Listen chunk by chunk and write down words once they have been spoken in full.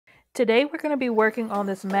Today we're going to be working on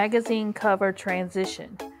this magazine cover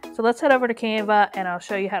transition. So let's head over to Canva and I'll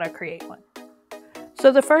show you how to create one. So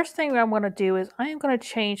the first thing I'm going to do is I am going to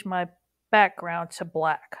change my background to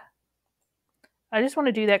black. I just want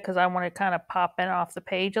to do that because I want to kind of pop in off the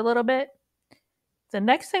page a little bit. The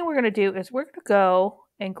next thing we're going to do is we're going to go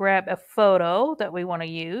and grab a photo that we want to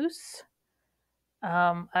use.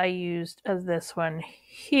 I used this one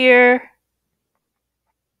here.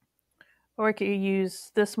 Or I could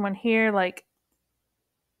use this one here, like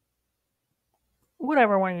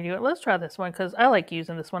whatever one you do. Let's try this one because I like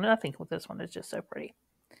using this one. I think this one is just so pretty.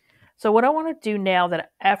 So what I want to do now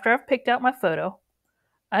that after I've picked out my photo,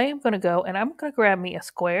 I am going to go and I'm going to grab me a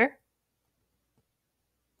square.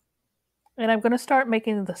 And I'm going to start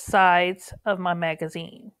making the sides of my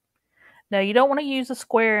magazine. Now you don't want to use a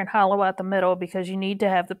square and hollow out the middle because you need to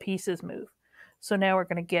have the pieces move. So now we're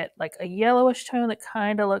going to get like a yellowish tone that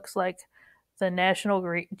kind of looks like the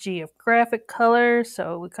National Geographic color.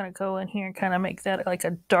 So we kind of go in here and kind of make that like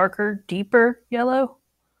a darker, deeper yellow.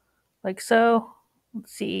 Like so.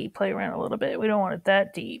 Let's see, play around a little bit. We don't want it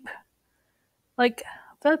that deep. Like,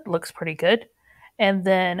 that looks pretty good. And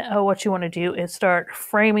then what you want to do is start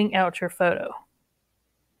framing out your photo.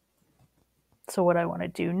 So what I want to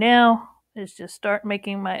do now is just start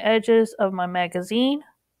making my edges of my magazine.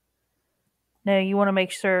 Now you want to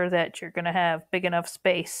make sure that you're going to have big enough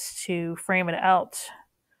space to frame it out.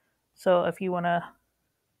 So if you want to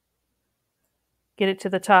get it to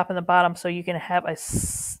the top and the bottom so you can have a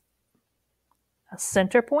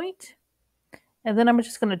center point. And then I'm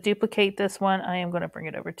just going to duplicate this one. I am going to bring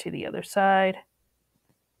it over to the other side.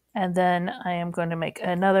 And then I am going to make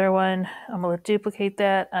another one. I'm going to duplicate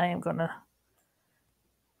that. I am going to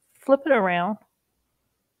flip it around.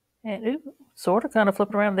 And sort of kind of flip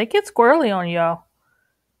it around. They get squirrely on y'all.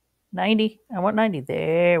 90. I want 90.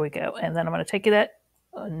 There we go. And then I'm going to take that.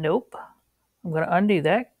 Nope. I'm going to undo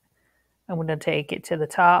that. I'm going to take it to the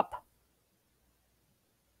top.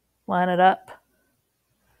 Line it up.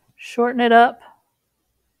 Shorten it up.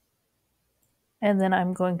 And then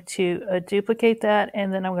I'm going to duplicate that.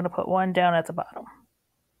 And then I'm going to put one down at the bottom.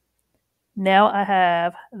 Now I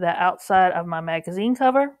have the outside of my magazine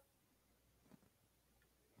cover.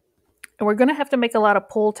 And we're going to have to make a lot of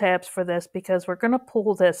pull tabs for this because we're going to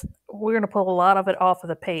pull a lot of it off of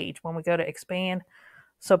the page when we go to expand.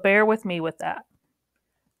 So bear with me with that.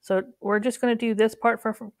 So we're just going to do this part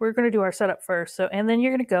we're going to do our setup first. So, and then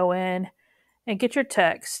you're going to go in and get your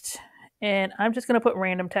text. And I'm just going to put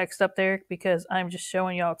random text up there because I'm just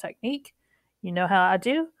showing y'all technique. You know how I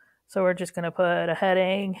do. So we're just going to put a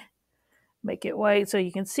heading, make it white so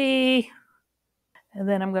you can see. And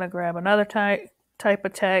then I'm going to grab another type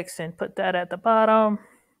of text and put that at the bottom.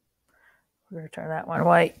 We're going to turn that one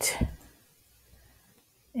white.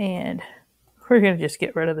 And we're going to just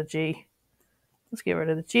get rid of the G. Let's get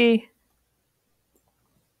rid of the G.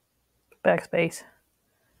 Backspace.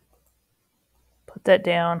 Put that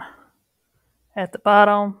down at the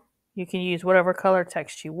bottom. You can use whatever color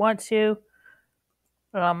text you want to.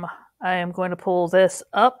 I am going to pull this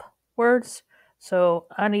upwards. So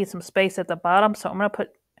I need some space at the bottom. So I'm going to put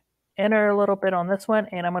enter a little bit on this one,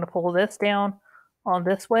 and I'm going to pull this down on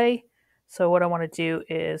this way. So what I want to do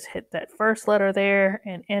is hit that first letter there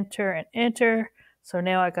and enter and enter. So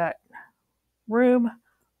now I got room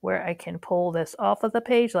where I can pull this off of the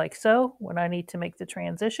page like so when I need to make the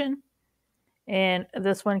transition. And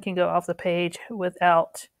this one can go off the page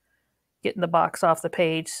without getting the box off the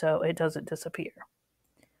page so it doesn't disappear.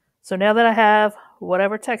 So now that I have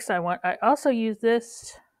whatever text I want, I also use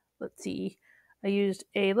this. Let's see. I used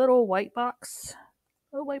a little white box.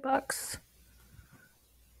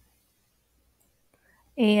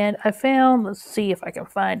 And I found, let's see if I can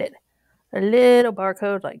find it, a little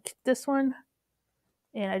barcode like this one.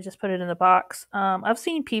 And I just put it in the box. I've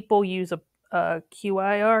seen people use a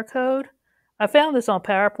QIR code. I found this on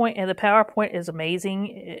PowerPoint, and the PowerPoint is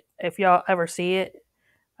amazing. If y'all ever see it,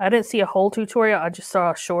 I didn't see a whole tutorial. I just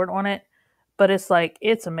saw a short on it, but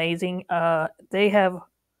it's amazing. They have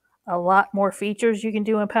a lot more features you can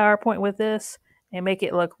do in PowerPoint with this and make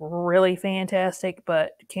it look really fantastic,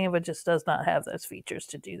 but Canva just does not have those features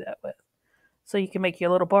to do that with. So you can make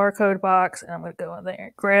your little barcode box, and I'm going to go in there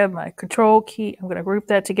and grab my control key. I'm going to group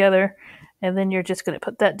that together, and then you're just going to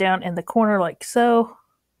put that down in the corner like so.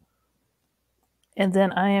 And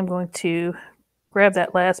then I am going to grab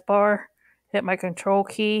that last bar, hit my control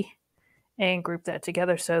key, and group that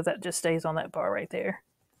together so that just stays on that bar right there.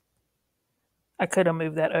 I could have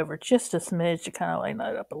moved that over just a smidge to kind of line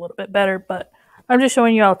that up a little bit better, but I'm just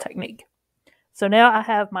showing you all technique. So now I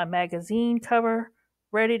have my magazine cover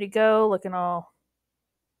ready to go, looking all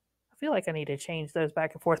feel like I need to change those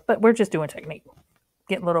back and forth, but we're just doing technique.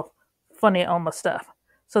 Getting a little funny on my stuff.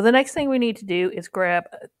 So the next thing we need to do is grab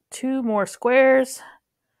 2 more squares.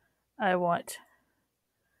 I want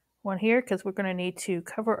one here because we're going to need to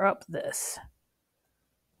cover up this.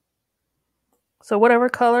 So whatever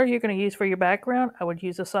color you're going to use for your background, I would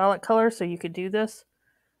use a solid color so you could do this.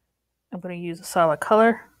 I'm going to use a solid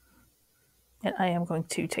color, and I am going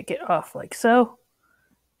to take it off like so.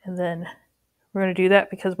 And then we're going to do that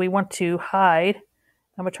because we want to hide.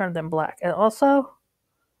 I'm going to turn them black. And also,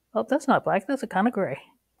 oh, that's not black. That's a kind of gray.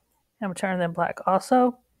 I'm going to turn them black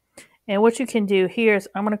also. And what you can do here is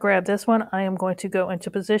I'm going to grab this one. I am going to go into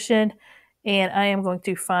position, and I am going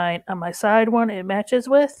to find on my side one it matches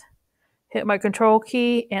with. Hit my control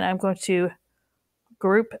key, and I'm going to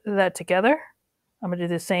group that together. I'm going to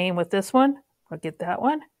do the same with this one. I'll get that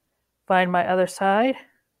one. Find my other side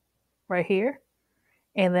right here.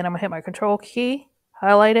 And then I'm going to hit my control key,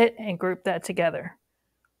 highlight it, and group that together.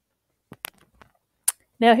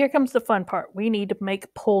 Now here comes the fun part. We need to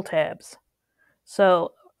make pull tabs.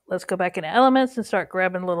 So let's go back into elements and start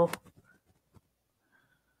grabbing little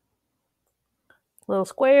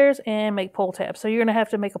squares and make pull tabs. So you're going to have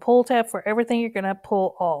to make a pull tab for everything you're going to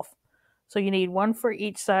pull off. So you need one for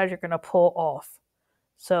each side you're going to pull off.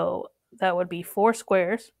 So that would be 4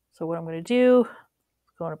 squares. So what I'm going to do,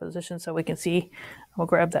 go into position so we can see. I'm going to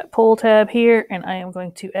grab that pull tab here, and I am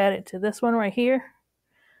going to add it to this one right here.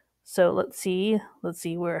 So let's see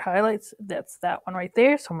where it highlights. That's that one right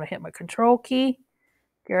there. So I'm going to hit my control key,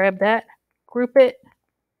 grab that, group it.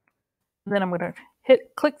 Then I'm going to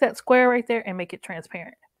click that square right there and make it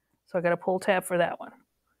transparent. So I got a pull tab for that one.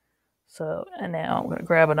 So, and now I'm going to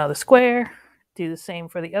grab another square, do the same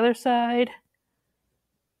for the other side.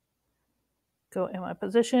 Go in my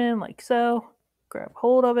position like so, grab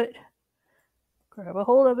hold of it, grab a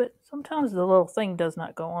hold of it. Sometimes the little thing does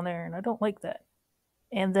not go on there, and I don't like that.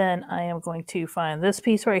 And then I am going to find this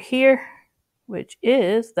piece right here, which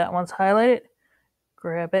is, that one's highlighted.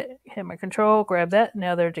 Grab it, hit my control, grab that.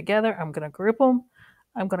 Now they're together. I'm going to group them.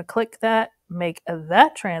 I'm going to click that, make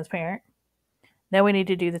that transparent. Now we need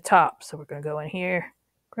to do the top. So we're going to go in here,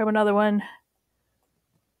 grab another one.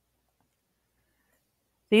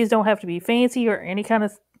 These don't have to be fancy or any kind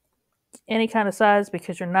of size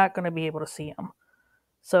because you're not going to be able to see them.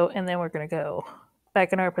 So, and then we're going to go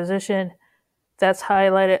back in our position. That's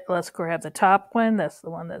highlighted. Let's grab the top one. That's the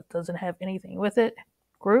one that doesn't have anything with it.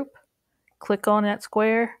 Group, click on that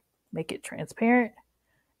square, make it transparent.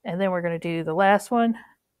 And then we're going to do the last one.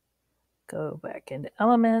 Go back into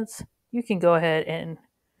elements. You can go ahead and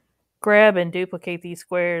grab and duplicate these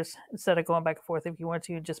squares instead of going back and forth. If you want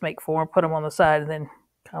to, just make 4 and put them on the side and then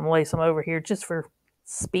come lace them over here just for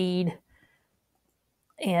speed.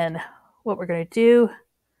 And what we're going to do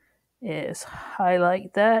is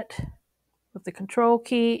highlight that with the control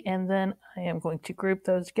key, and then I am going to group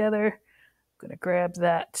those together. I'm going to grab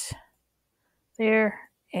that there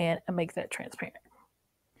and make that transparent.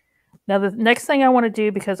 Now the next thing I want to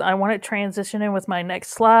do, because I want it transitioning with my next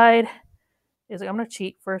slide, is I'm going to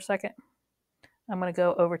cheat for a second. I'm going to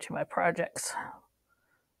go over to my projects.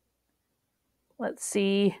 Let's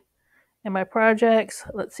see, in my projects,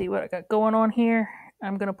 let's see what I got going on here.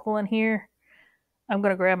 I'm going to pull in here. I'm going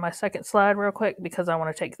to grab my second slide real quick because I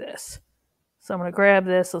want to take this. So I'm going to grab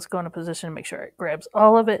this. Let's go into position and make sure it grabs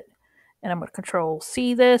all of it. And I'm going to control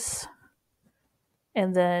C this.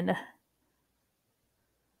 And then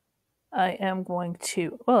I am going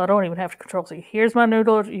to, well, I don't even have to control C. Here's my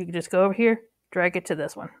noodle. You can just go over here, drag it to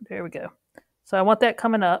this one. There we go. So I want that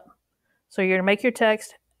coming up. So you're going to make your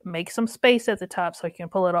text, make some space at the top so you can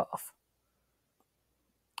pull it off.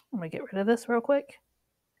 I'm going to get rid of this real quick.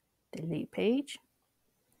 Delete page.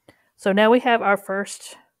 So now we have our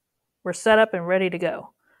first, we're set up and ready to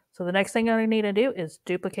go. So the next thing I need to do is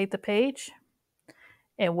duplicate the page.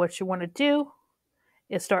 And what you want to do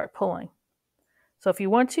is start pulling. So if you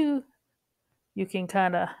want to, you can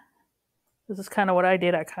kind of, this is kind of what I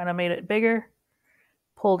did. I kind of made it bigger,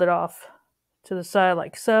 pulled it off to the side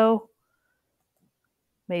like so,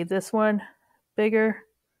 made this one bigger,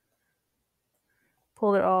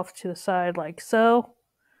 pulled it off to the side like so.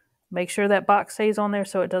 Make sure that box stays on there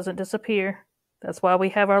so it doesn't disappear. That's why we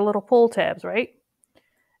have our little pull tabs, right?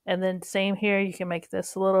 And then same here, you can make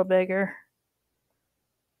this a little bigger.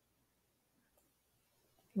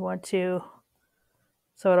 You want to,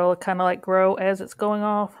 so it'll kind of like grow as it's going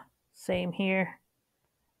off. Same here.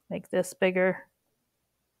 Make this bigger.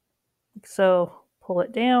 So pull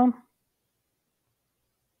it down.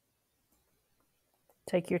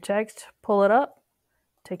 Take your text, pull it up.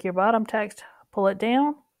 Take your bottom text, pull it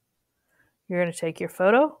down. You're going to take your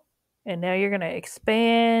photo, And now you're going to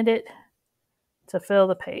expand it to fill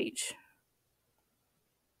the page.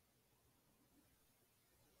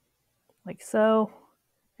 Like so.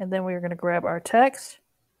 And then we're going to grab our text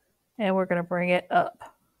and we're going to bring it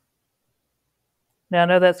up. Now I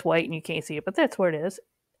know that's white and you can't see it, but that's where it is.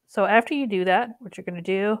 So after you do that, what you're going to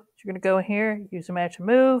do is you're going to go in here, use the match and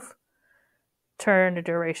move, turn the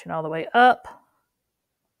duration all the way up.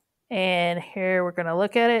 And here we're going to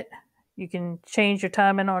look at it. You can change your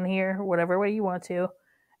timing on here, whatever way you want to.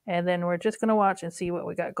 And then we're just going to watch and see what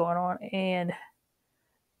we got going on. And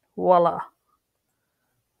voila.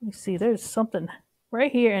 Let me see, there's something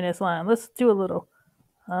right here in this line. Let's do a little.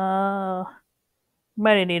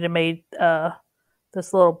 Might need to make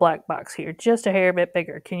this little black box here just a hair bit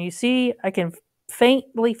bigger. Can you see? I can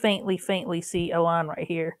faintly see a line right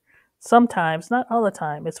here. Sometimes, not all the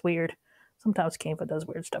time. It's weird. Sometimes Canva does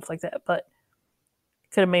weird stuff like that, but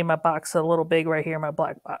could have made my box a little big right here, my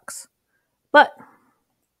black box. But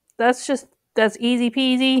that's easy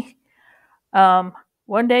peasy.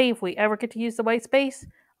 One day, if we ever get to use the white space,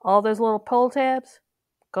 all those little pull tabs,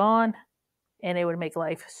 gone, and it would make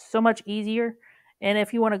life so much easier. And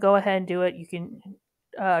if you want to go ahead and do it, you can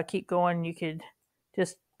keep going. You could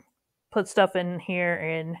just put stuff in here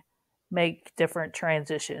and make different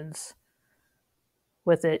transitions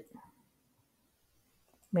with it.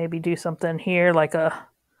 Maybe do something here like a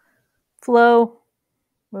flow.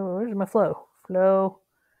 Where's my flow? Flow.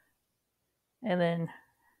 And then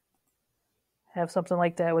have something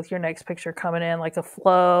like that with your next picture coming in, like a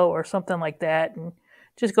flow or something like that. And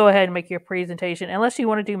just go ahead and make your presentation. Unless you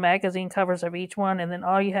want to do magazine covers of each one. And then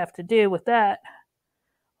all you have to do with that,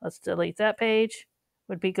 let's delete that page,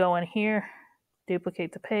 would be go in here,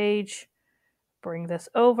 duplicate the page, bring this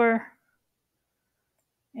over,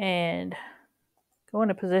 and go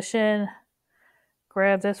into position,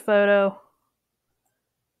 grab this photo,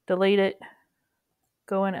 delete it,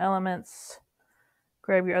 go in elements,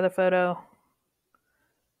 grab your other photo,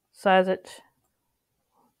 size it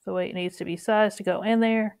the way it needs to be sized to go in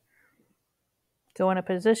there, go into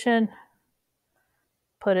position,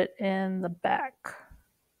 put it in the back,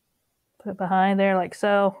 put it behind there like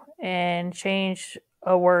so, and change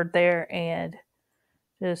a word there and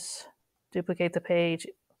just duplicate the page.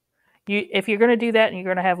 If you're going to do that and you're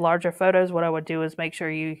going to have larger photos, what I would do is make sure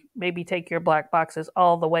you maybe take your black boxes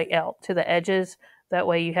all the way out to the edges. That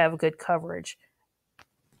way you have good coverage.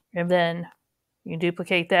 And then you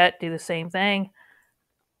duplicate that, do the same thing.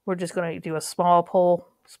 We're just going to do a small pull,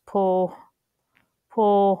 pull,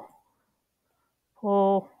 pull,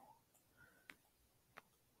 pull,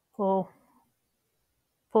 pull,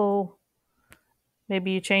 pull.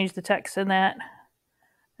 Maybe you change the text in that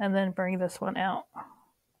and then bring this one out.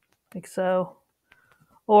 Like so.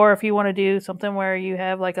 Or if you want to do something where you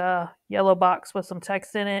have like a yellow box with some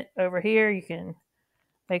text in it over here, you can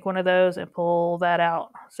make one of those and pull that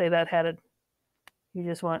out. Say that had you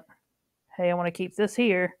just want, hey, I want to keep this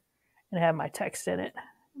here and have my text in it.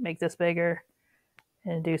 Make this bigger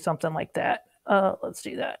and do something like that. Let's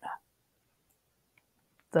do that.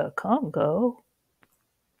 The Congo.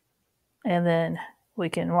 And then we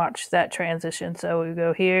can watch that transition. So we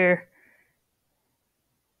go here,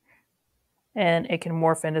 and it can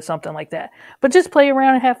morph into something like that. But just play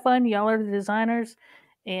around and have fun. Y'all are the designers,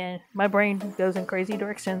 and my brain goes in crazy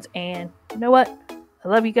directions. And you know what? I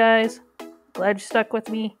love you guys. Glad you stuck with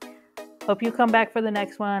me. Hope you come back for the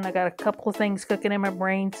next one. I got a couple of things cooking in my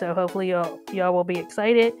brain, so hopefully y'all will be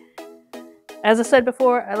excited. As I said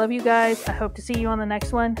before, I love you guys. I hope to see you on the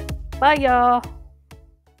next one. Bye, y'all.